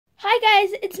Hi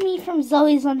guys, it's me from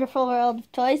Zoe's Wonderful World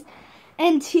of Toys,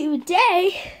 and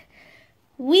today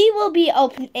we will be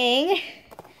opening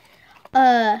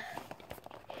a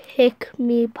Pick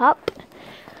Me Pop. I'm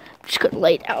just gonna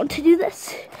lay down to do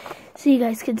this so you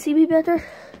guys can see me better.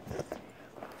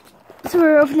 So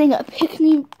we're opening a Pick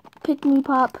Me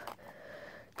Pop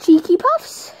Cheeky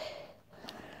Puffs.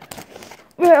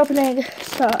 We're opening a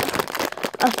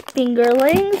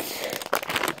Fingerlings.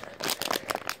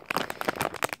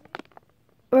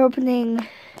 We're opening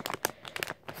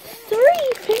 3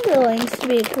 Fingerlings to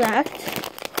be exact.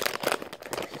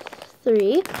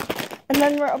 3. And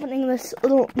then we're opening this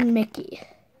little Mickey.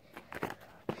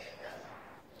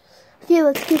 Okay,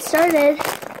 let's get started.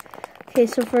 Okay,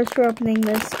 so first we're opening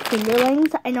this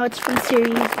Fingerlings. I know it's from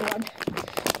Series 1.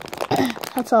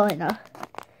 That's all I know.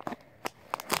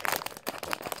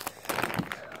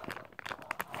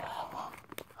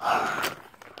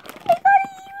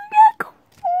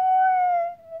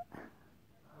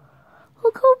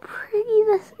 Look how pretty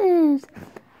this is.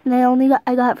 And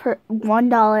I got it for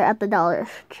 $1 at the Dollar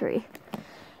Tree.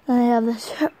 And I have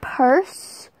this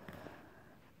purse.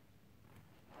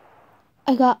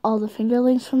 I got all the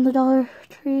Fingerlings from the Dollar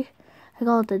Tree. I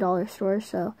got it at the dollar store,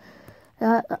 so I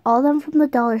got all of them from the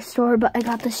dollar store, but I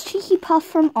got this Cheeky Puff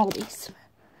from Aldi's.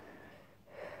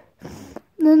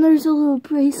 And then there's a little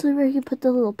bracelet where you can put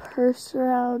the little purse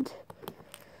around.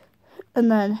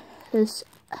 And then this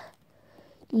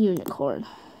unicorn.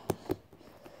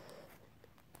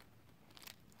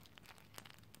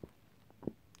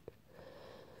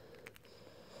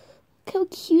 Look how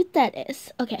cute that is.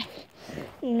 Okay,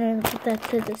 I'm gonna put that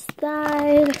to the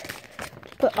side.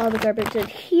 Put all the garbage in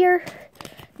here.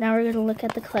 Now we're gonna look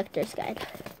at the collector's guide.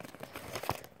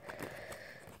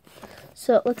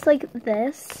 So it looks like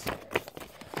this.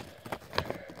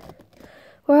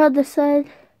 We're on this side.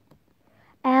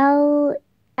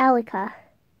 Alika.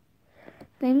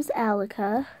 Name's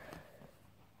Alika.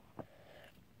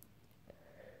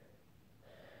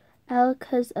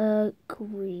 Alika's a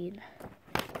green.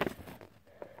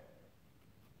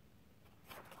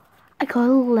 I got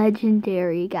a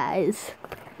legendary, guys.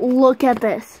 Look at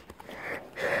this.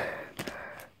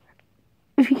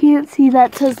 If you can't see,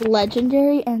 that says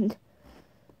legendary, and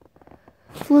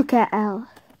look at Al.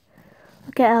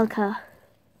 Look at Alika.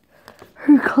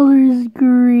 Her color is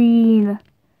green.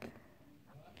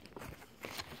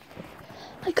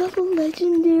 I got the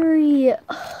legendary.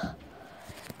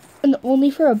 And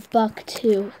only for $1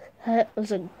 too. That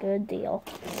was a good deal.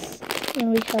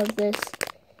 And we have this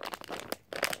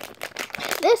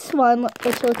one,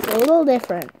 which looks a little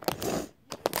different.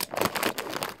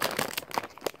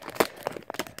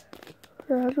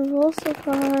 We're on a roll so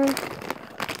far.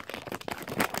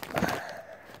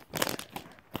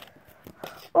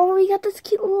 Oh, we got this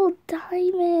cute little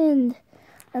diamond.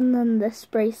 And then this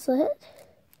bracelet.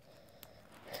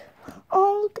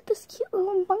 Oh, look at this cute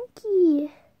little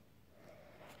monkey.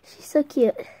 She's so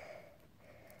cute.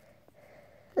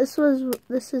 This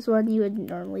is one you would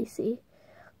normally see.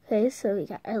 Okay, so we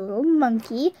got our little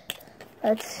monkey.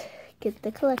 Let's get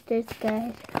the collector's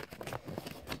guide.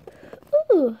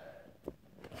 Ooh.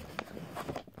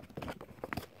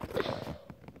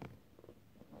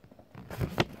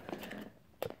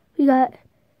 We got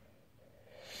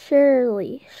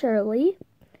Shirley,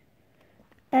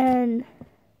 and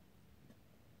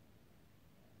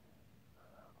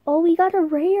oh, we got a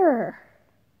rare.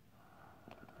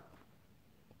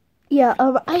 Yeah,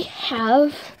 I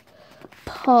have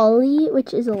Polly,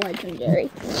 which is a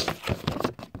legendary.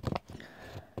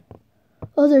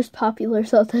 Oh, there's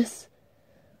Populars on this.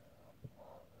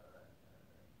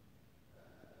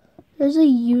 There's a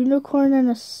unicorn and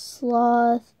a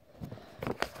sloth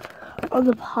on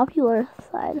the Popular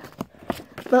side.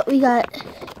 But we got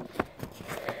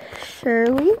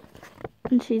Shirley,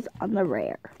 and she's on the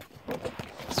rare.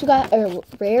 So we got a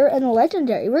rare and a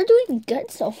legendary. We're doing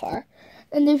good so far.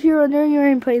 And if you're wondering where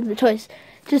I'm putting the toys,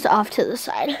 just off to the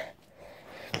side.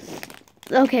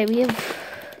 Okay, we have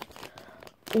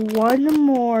one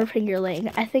more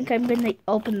Fingerling. I think I'm going to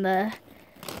open the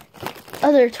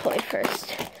other toy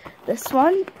first. This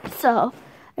one. So,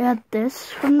 I got this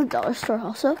from the dollar store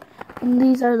also. And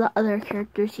these are the other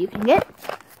characters you can get.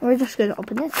 We're just going to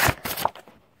open this.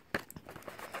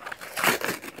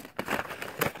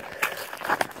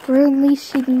 We're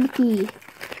unleashing Mickey.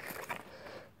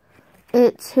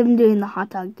 It's him doing the hot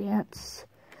dog dance.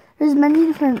 There's 3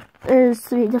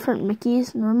 different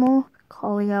Mickeys. Normal,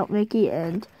 calling out Mickey,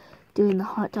 and doing the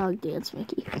hot dog dance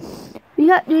Mickey. We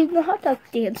got doing the hot dog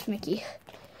dance Mickey.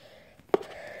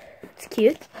 It's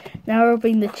cute. Now we're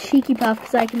opening the Cheeky Puff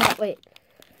because I cannot wait.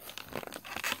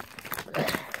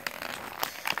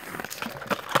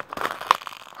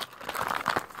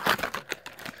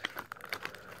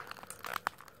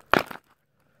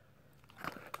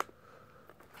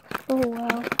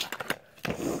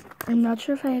 I'm not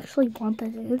sure if I actually want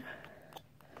that in.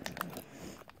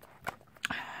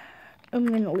 I'm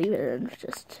going to leave it in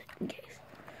just in case.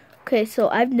 Okay, so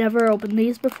I've never opened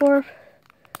these before.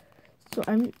 So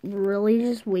I'm really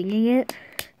just winging it.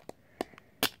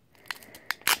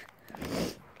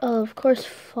 Oh, of course,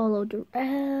 follow the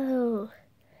route.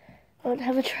 I don't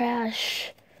have a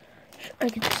trash. I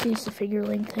could just use the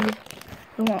Fingerling thing.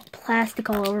 I don't want plastic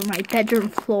all over my bedroom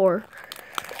floor.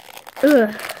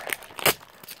 Ugh.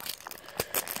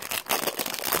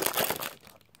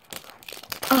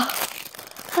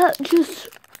 That just,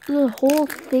 the whole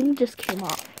thing just came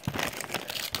off.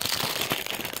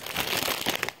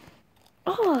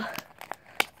 Oh,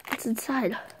 it's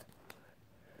inside.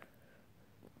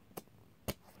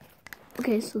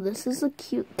 Okay, so this is a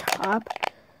cute top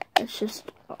that's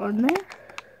just on there.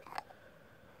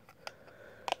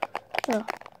 Oh,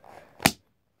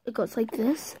 it goes like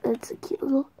this. It's a cute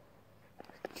little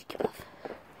stuff.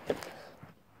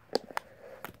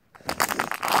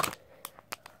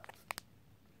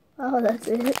 Oh, that's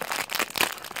it.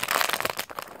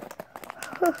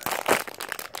 Oh.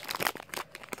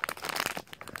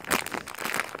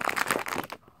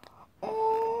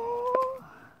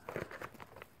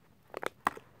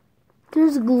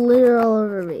 There's glitter all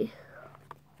over me.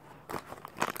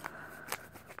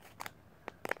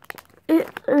 It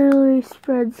really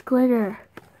spreads glitter.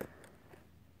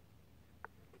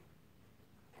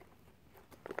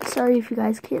 Sorry if you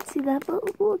guys can't see that,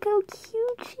 but look how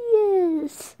cute she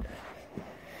is.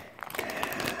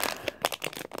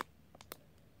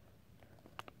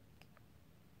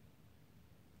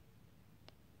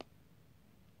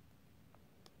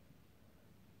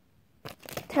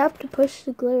 Tap to push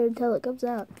the glitter until it comes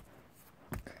out.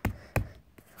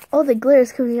 Oh, the glitter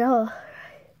is coming out.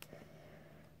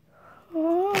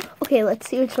 Oh. Okay, let's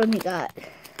see which one you got.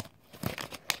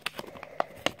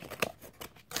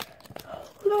 Oh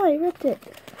no, I ripped it.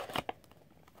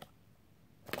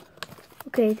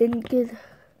 Okay, didn't get...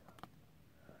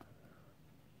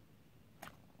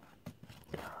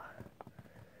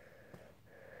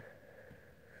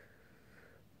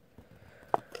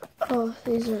 Oh,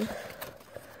 these are...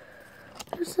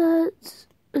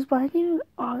 Is mine even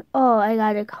on? Oh, I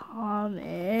got a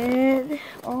comment.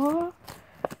 Oh.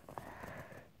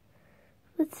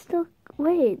 But still,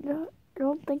 wait, no, I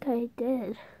don't think I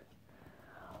did.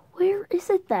 Where is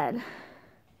it then?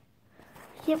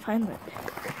 I can't find it.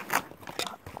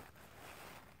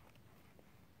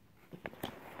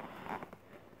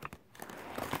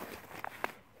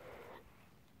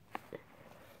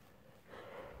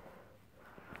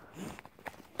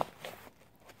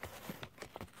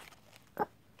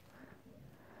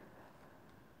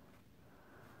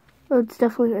 Oh, it's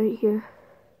definitely right here.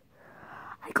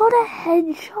 I got a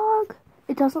hedgehog.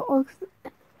 It doesn't look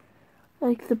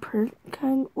like the print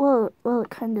kind. Well, it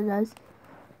kind of does.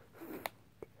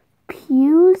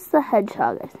 Pew's the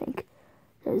hedgehog, I think.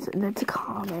 And it's a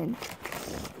common.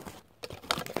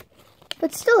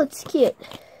 But still, it's cute.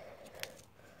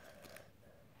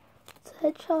 It's a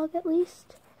hedgehog, at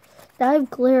least. Now I have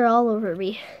glitter all over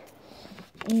me.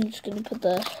 I'm just gonna put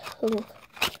the little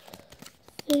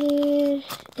thing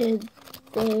in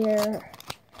there.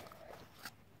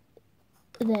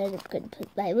 And then I'm gonna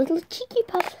put my little cheeky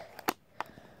puff.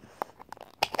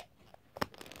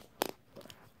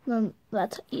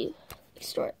 That's how you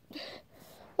store it.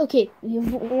 Okay, we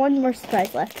have one more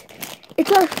surprise left.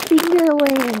 It's our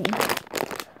Fingerling.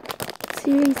 What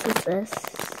series is this?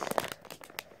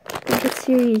 I think it's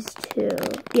series 2.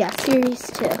 Yeah, series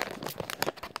 2. Okay,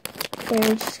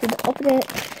 we're just gonna open it.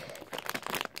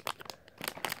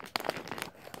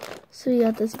 So we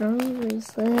got this normal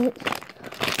bracelet.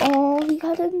 Oh, we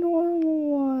got a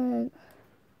normal one.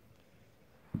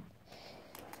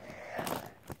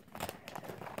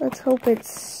 Let's hope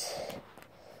it's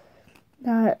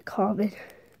not common.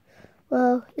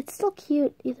 Well, it's still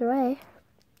cute either way.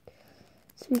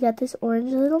 So we got this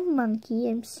orange little monkey.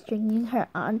 I'm stringing her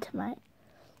onto my...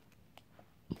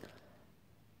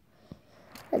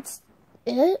 That's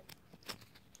it.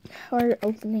 We're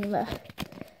opening the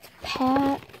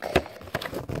pack.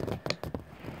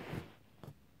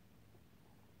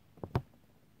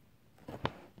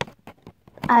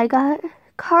 I got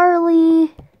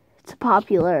Carly. It's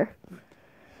popular.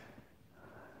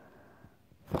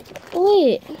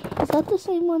 Wait, is that the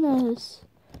same one as...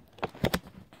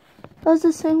 That was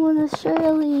the same one as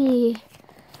Shirley.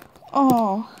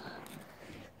 Oh.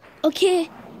 Okay.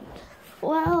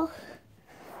 Well,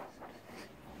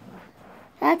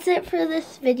 that's it for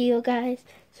this video, guys.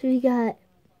 So we got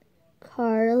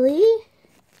Carly.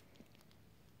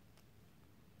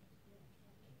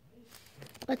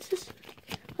 What's this?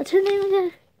 What's her name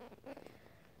again?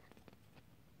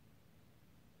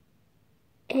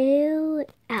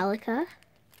 Angelica,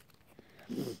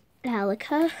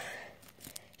 Alika,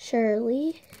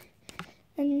 Shirley,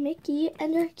 and Mickey,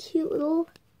 and our cute little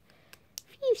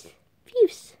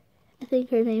Fuse. I think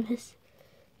her name is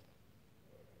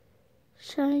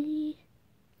Shiny.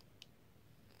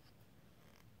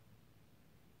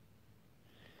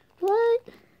 What?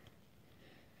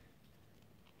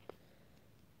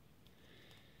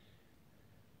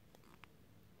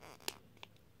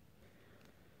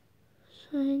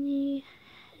 Shiny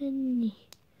Henny.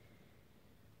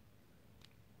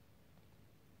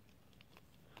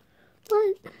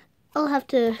 What? I'll have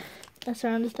to mess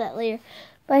around with that later.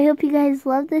 But I hope you guys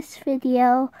love this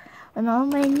video and all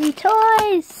my new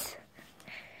toys.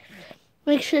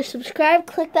 Make sure to subscribe,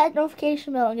 click that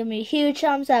notification bell, and give me a huge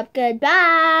thumbs up.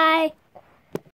 Goodbye!